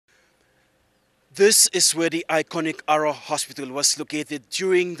This is where the iconic Arawa Hospital was located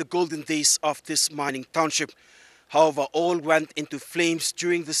during the golden days of this mining township. However, all went into flames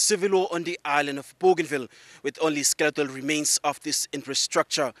during the civil war on the island of Bougainville, with only skeletal remains of this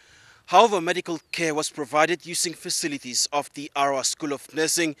infrastructure. However, medical care was provided using facilities of the Arawa School of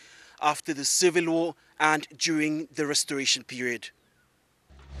Nursing after the civil war and during the restoration period.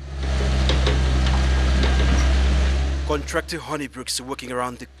 Contractor Honeybrooks are working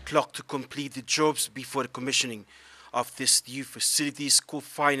around the clock to complete the jobs before the commissioning of this new facilities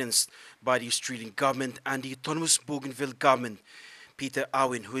co-financed by the Australian government and the Autonomous Bougainville government. Peter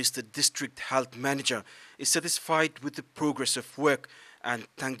Owen, who is the district health manager, is satisfied with the progress of work and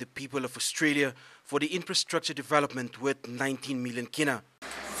thanked the people of Australia for the infrastructure development worth 19 million kina.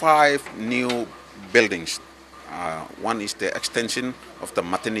 5 new buildings. One is the extension of the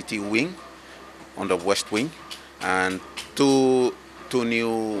maternity wing on the west wing, and two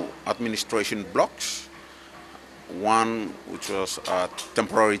new administration blocks. One which was a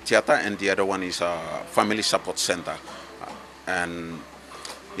temporary theater, and the other one is a family support center.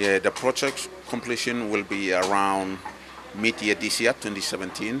 The project completion will be around mid-year this year,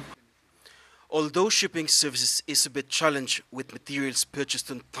 2017. Although shipping services is a bit challenged with materials purchased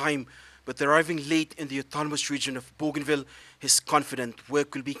on time but arriving late in the Autonomous Region of Bougainville, he's confident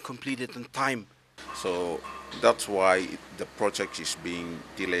work will be completed on time. So that's why the project is being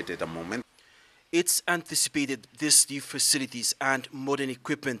delayed at the moment. It's anticipated these new facilities and modern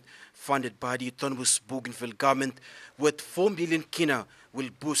equipment funded by the Autonomous Bougainville government worth 4 million kina will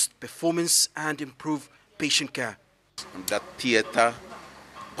boost performance and improve patient care. That theater,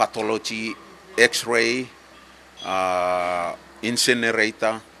 pathology, X-ray,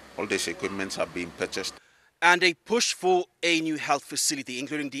 incinerator, all these equipments are being purchased. And a push for a new health facility,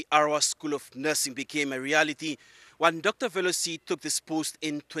 including the Arawa School of Nursing, became a reality when Dr. Vilosi took this post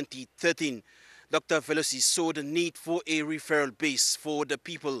in 2013. Dr. Vilosi saw the need for a referral base for the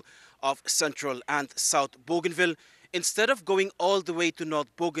people of Central and South Bougainville instead of going all the way to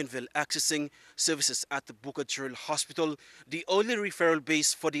North Bougainville accessing services at the Doctor Joe Hospital, the only referral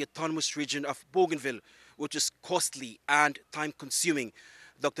base for the Autonomous Region of Bougainville, which is costly and time-consuming.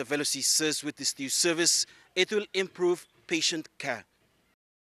 Dr. Vilosi says with this new service, it will improve patient care.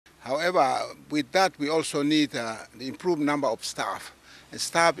 However, with that, we also need the improved number of staff. The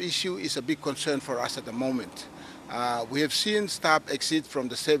staff issue is a big concern for us at the moment. We have seen staff exit from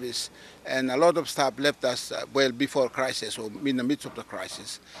the service, and a lot of staff left us well before crisis or in the midst of the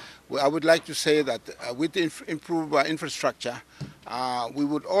crisis. I would like to say that with improved infrastructure, we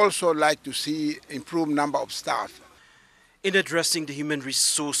would also like to see improved number of staff. In addressing the human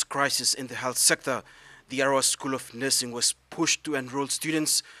resource crisis in the health sector, the Arawa School of Nursing was pushed to enroll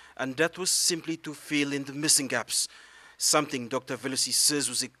students, and that was simply to fill in the missing gaps, something Dr. Vilosi says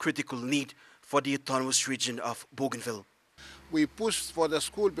was a critical need for the Autonomous Region of Bougainville. We pushed for the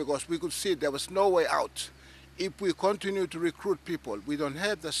school because we could see there was no way out. If we continue to recruit people, we don't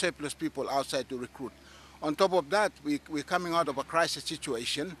have the surplus people outside to recruit. On top of that, we're coming out of a crisis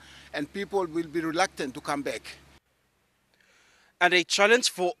situation, and people will be reluctant to come back. And a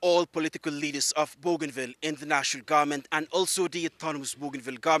challenge for all political leaders of Bougainville in the national government and also the Autonomous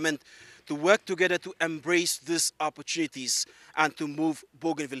Bougainville government to work together to embrace these opportunities and to move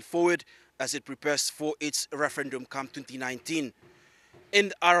Bougainville forward as it prepares for its referendum come 2019.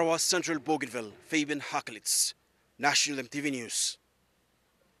 In Arawa, Central Bougainville, Fabian Hakelitz, National EMTV News.